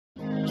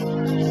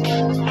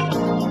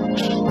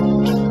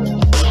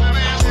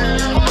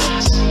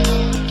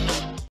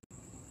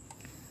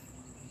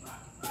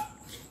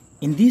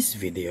In this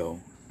video,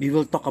 we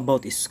will talk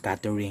about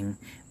scattering,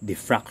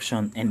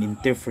 diffraction, and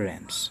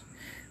interference,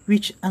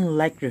 which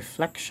unlike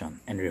reflection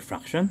and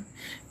refraction,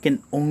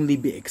 can only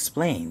be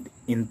explained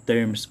in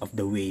terms of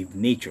the wave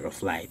nature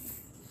of light.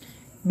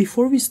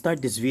 Before we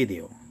start this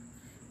video,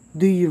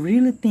 do you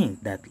really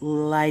think that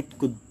light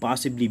could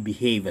possibly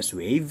behave as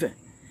wave?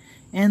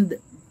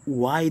 And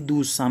why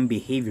do some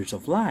behaviors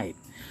of light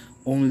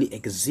only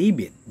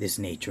exhibit this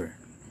nature?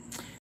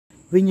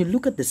 When you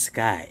look at the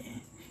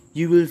sky,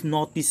 you will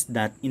notice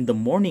that in the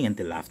morning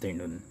until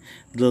afternoon,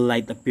 the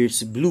light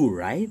appears blue,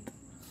 right?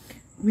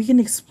 We can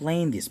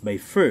explain this by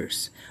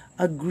first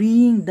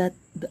agreeing that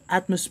the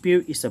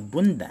atmosphere is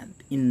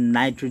abundant in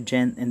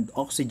nitrogen and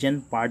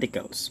oxygen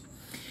particles.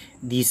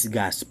 These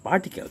gas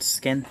particles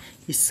can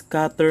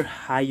scatter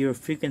higher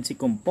frequency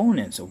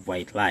components of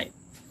white light.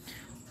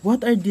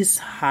 What are these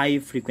high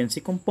frequency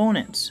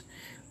components?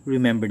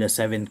 Remember the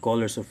 7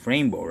 colors of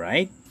rainbow,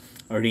 right?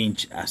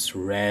 Arranged as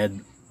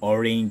red,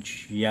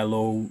 orange,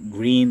 yellow,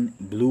 green,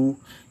 blue,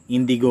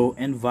 indigo,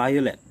 and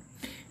violet.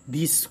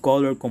 These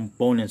color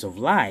components of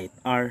light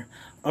are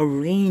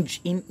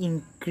arranged in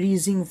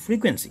increasing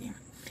frequency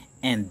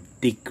and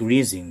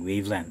decreasing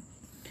wavelength.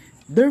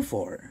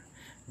 Therefore,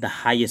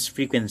 the highest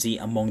frequency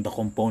among the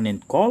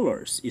component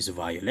colors is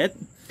violet,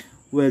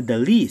 while the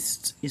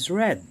least is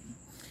red.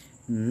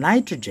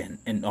 Nitrogen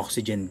and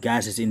oxygen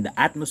gases in the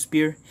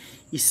atmosphere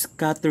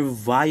scatter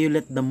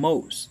violet the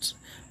most,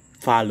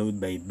 followed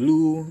by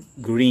blue,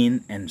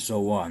 green, and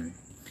so on.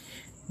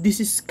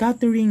 This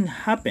scattering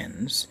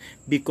happens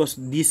because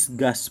these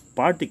gas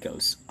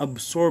particles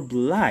absorb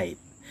light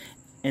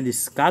and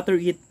scatter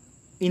it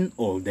in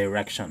all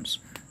directions.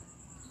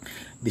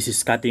 This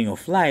scattering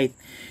of light,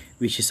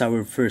 which is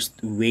our first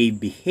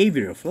wave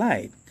behavior of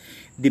light,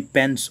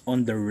 depends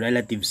on the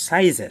relative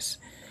sizes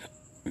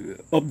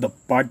of the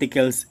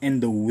particles, and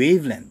the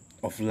wavelength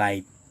of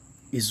light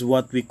is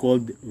what we call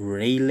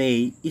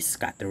Rayleigh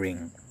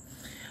scattering.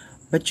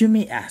 But you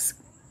may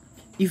ask,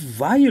 if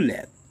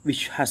violet,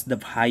 which has the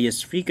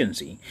highest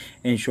frequency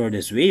and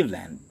shortest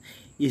wavelength,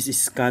 is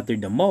scattered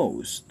the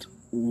most,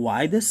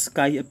 why the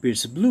sky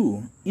appears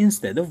blue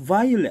instead of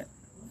violet?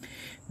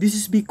 This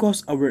is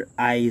because our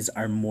eyes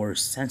are more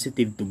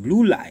sensitive to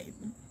blue light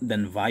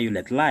than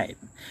violet light.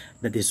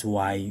 That is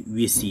why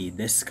we see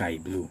the sky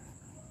blue.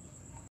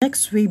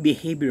 Next wave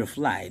behavior of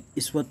light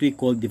is what we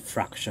call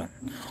diffraction,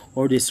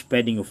 or the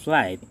spreading of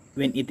light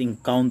when it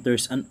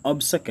encounters an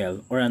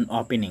obstacle or an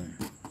opening.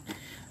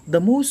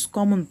 The most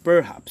common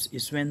perhaps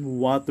is when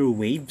water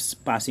waves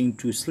passing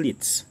through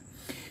slits.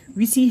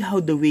 We see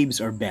how the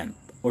waves are bent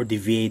or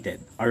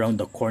deviated around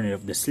the corner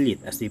of the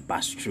slit as they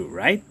pass through,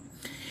 right?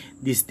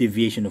 This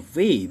deviation of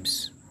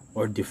waves,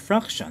 or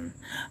diffraction,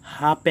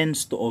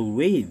 happens to all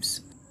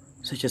waves,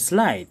 such as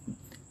light,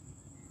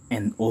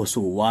 and also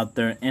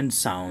water and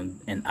sound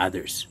and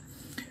others,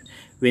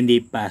 when they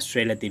pass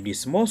relatively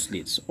small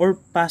slits or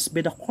pass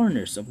by the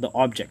corners of the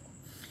object.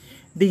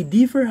 They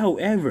differ,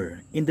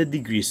 however, in the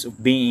degrees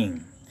of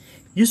being.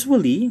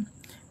 Usually,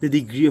 the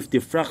degree of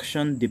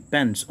diffraction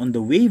depends on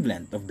the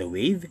wavelength of the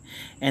wave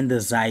and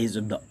the size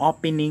of the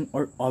opening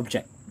or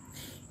object.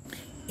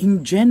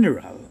 In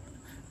general,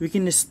 we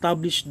can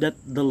establish that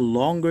the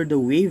longer the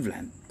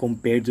wavelength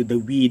compared to the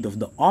width of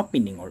the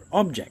opening or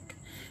object,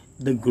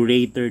 the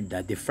greater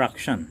the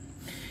diffraction.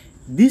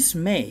 This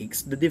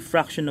makes the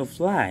diffraction of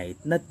light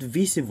not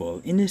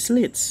visible in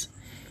slits.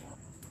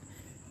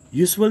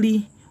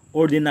 Usually,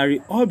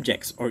 ordinary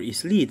objects or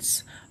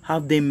slits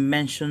have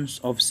dimensions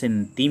of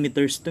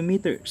centimeters to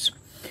meters,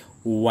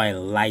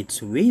 while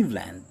light's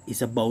wavelength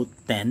is about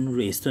 10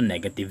 raised to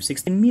negative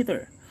 16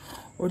 meter,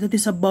 or that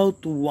is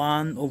about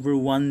 1 over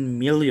 1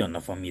 million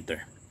of a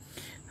meter.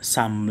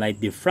 Some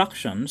light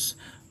diffractions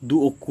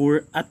do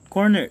occur at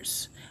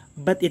corners,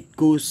 but it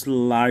goes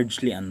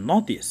largely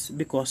unnoticed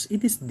because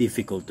it is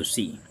difficult to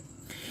see.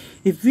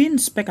 If we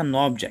inspect an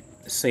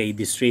object, say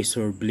this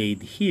razor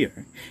blade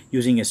here,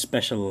 using a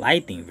special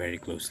lighting very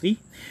closely,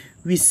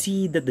 we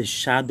see that the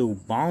shadow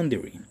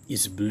boundary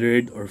is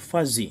blurred or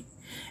fuzzy,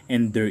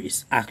 and there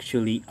is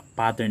actually a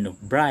pattern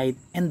of bright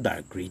and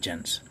dark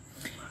regions.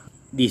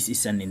 This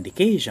is an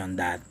indication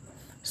that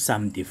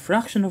some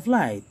diffraction of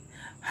light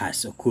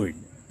has occurred.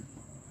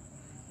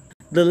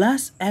 The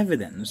last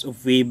evidence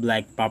of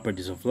wave-like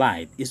properties of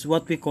light is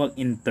what we call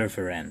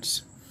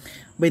interference.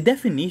 By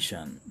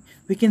definition,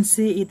 we can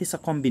say it is a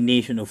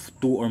combination of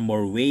two or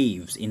more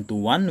waves into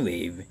one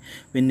wave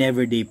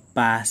whenever they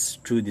pass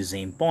through the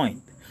same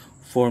point,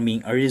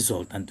 forming a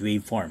resultant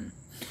waveform.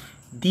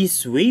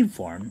 This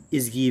waveform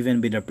is given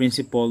by the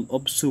principle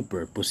of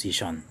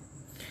superposition.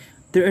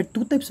 There are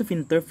two types of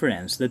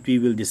interference that we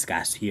will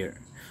discuss here.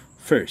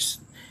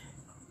 First,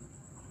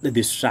 the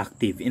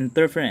destructive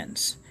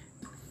interference,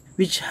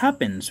 which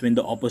happens when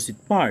the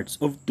opposite parts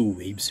of two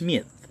waves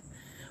meet.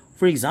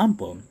 For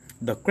example,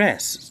 the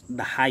crest,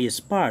 the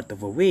highest part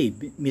of a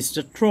wave, meets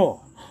the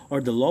trough,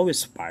 or the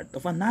lowest part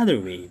of another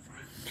wave.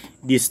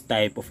 This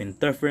type of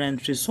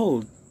interference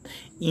results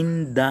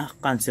in the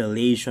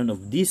cancellation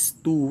of these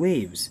two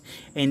waves,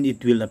 and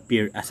it will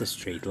appear as a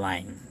straight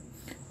line.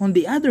 On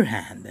the other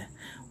hand,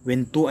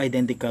 when two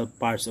identical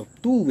parts of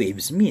two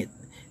waves meet,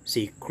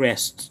 say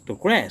crest to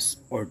crest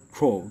or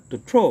throw to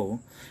throw,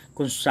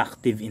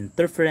 constructive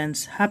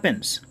interference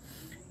happens.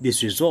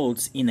 This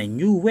results in a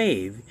new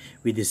wave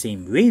with the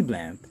same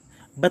wavelength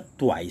but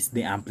twice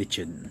the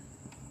amplitude.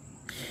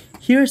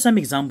 Here are some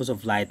examples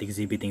of light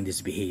exhibiting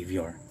this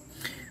behavior.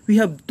 We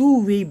have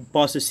two wave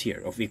pulses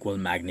here of equal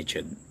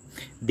magnitude.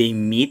 They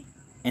meet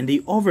and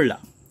they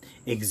overlap,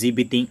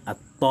 exhibiting a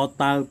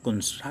total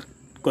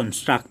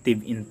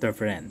constructive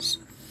interference.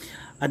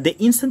 At the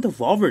instant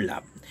of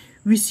overlap,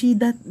 we see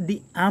that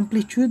the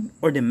amplitude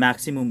or the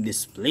maximum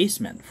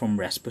displacement from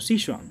rest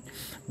position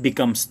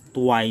becomes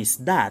twice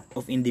that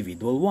of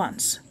individual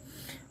ones.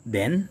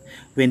 Then,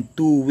 when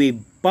two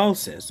wave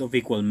pulses of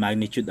equal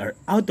magnitude are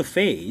out of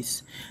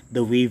phase,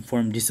 the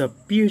waveform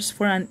disappears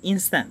for an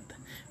instant.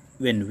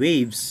 When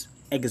waves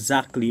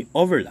exactly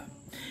overlap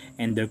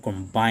and their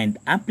combined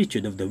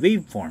amplitude of the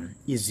waveform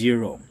is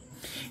zero.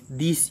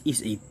 This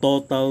is a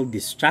total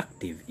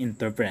destructive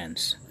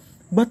interference.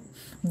 But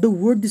the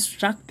word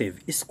destructive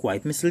is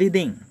quite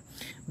misleading.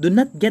 Do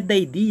not get the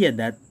idea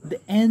that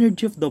the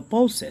energy of the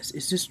pulses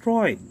is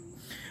destroyed.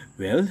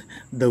 Well,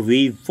 the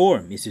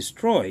waveform is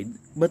destroyed,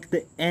 but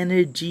the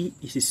energy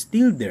is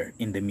still there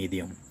in the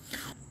medium,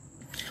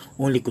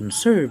 only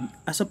conserved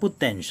as a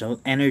potential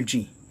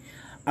energy.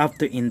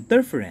 After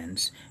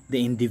interference,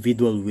 the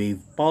individual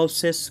wave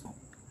pulses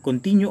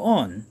continue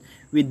on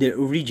with their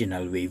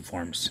original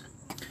waveforms.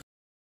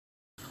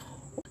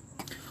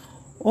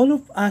 All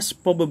of us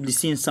probably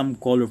seen some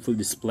colorful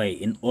display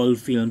in oil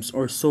films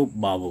or soap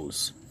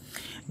bubbles.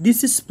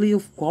 This display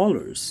of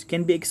colors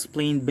can be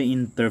explained by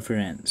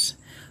interference.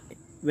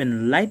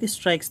 When light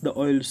strikes the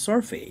oil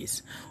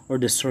surface or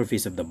the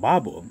surface of the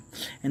bubble,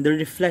 and the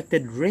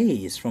reflected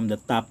rays from the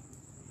top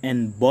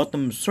and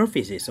bottom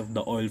surfaces of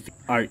the oil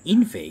are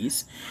in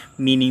phase,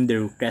 meaning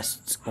their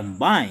crests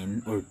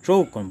combine or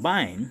throw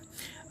combine,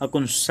 a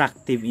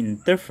constructive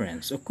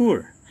interference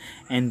occur,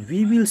 and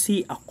we will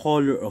see a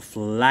color of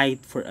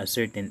light for a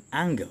certain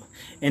angle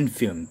and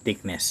film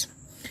thickness.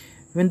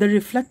 When the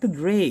reflected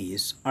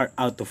rays are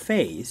out of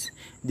phase,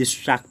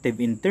 destructive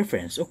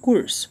interference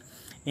occurs,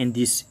 and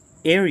this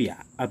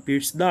area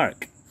appears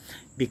dark.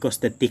 Because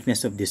the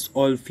thickness of this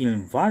oil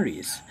film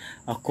varies,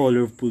 a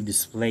colorful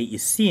display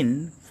is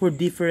seen for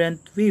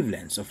different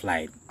wavelengths of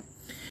light.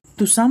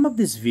 To sum up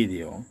this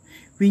video,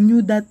 we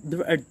knew that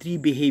there are three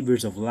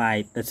behaviors of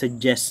light that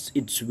suggests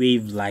its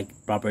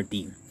wave-like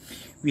property.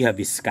 We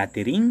have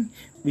scattering,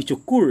 which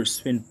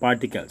occurs when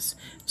particles,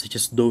 such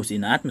as those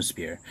in the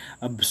atmosphere,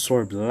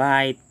 absorb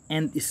light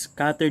and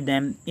scatter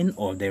them in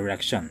all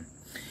directions.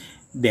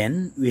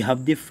 Then we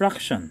have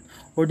diffraction,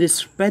 or the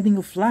spreading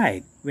of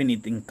light when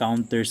it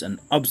encounters an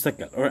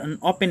obstacle or an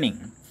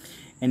opening.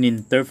 And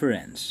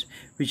interference,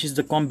 which is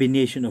the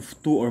combination of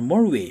two or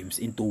more waves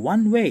into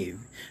one wave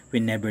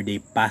whenever they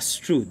pass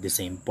through the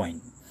same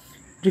point.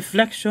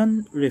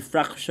 Reflection,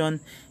 refraction,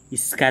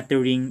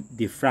 scattering,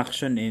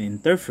 diffraction, and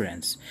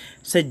interference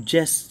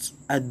suggests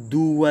a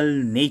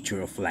dual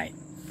nature of light,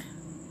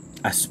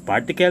 as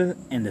particle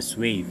and as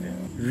wave,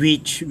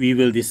 which we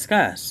will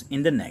discuss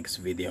in the next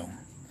video.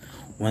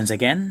 Once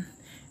again,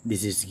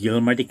 this is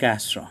Gilmar Di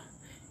Castro,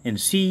 and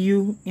see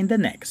you in the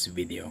next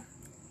video.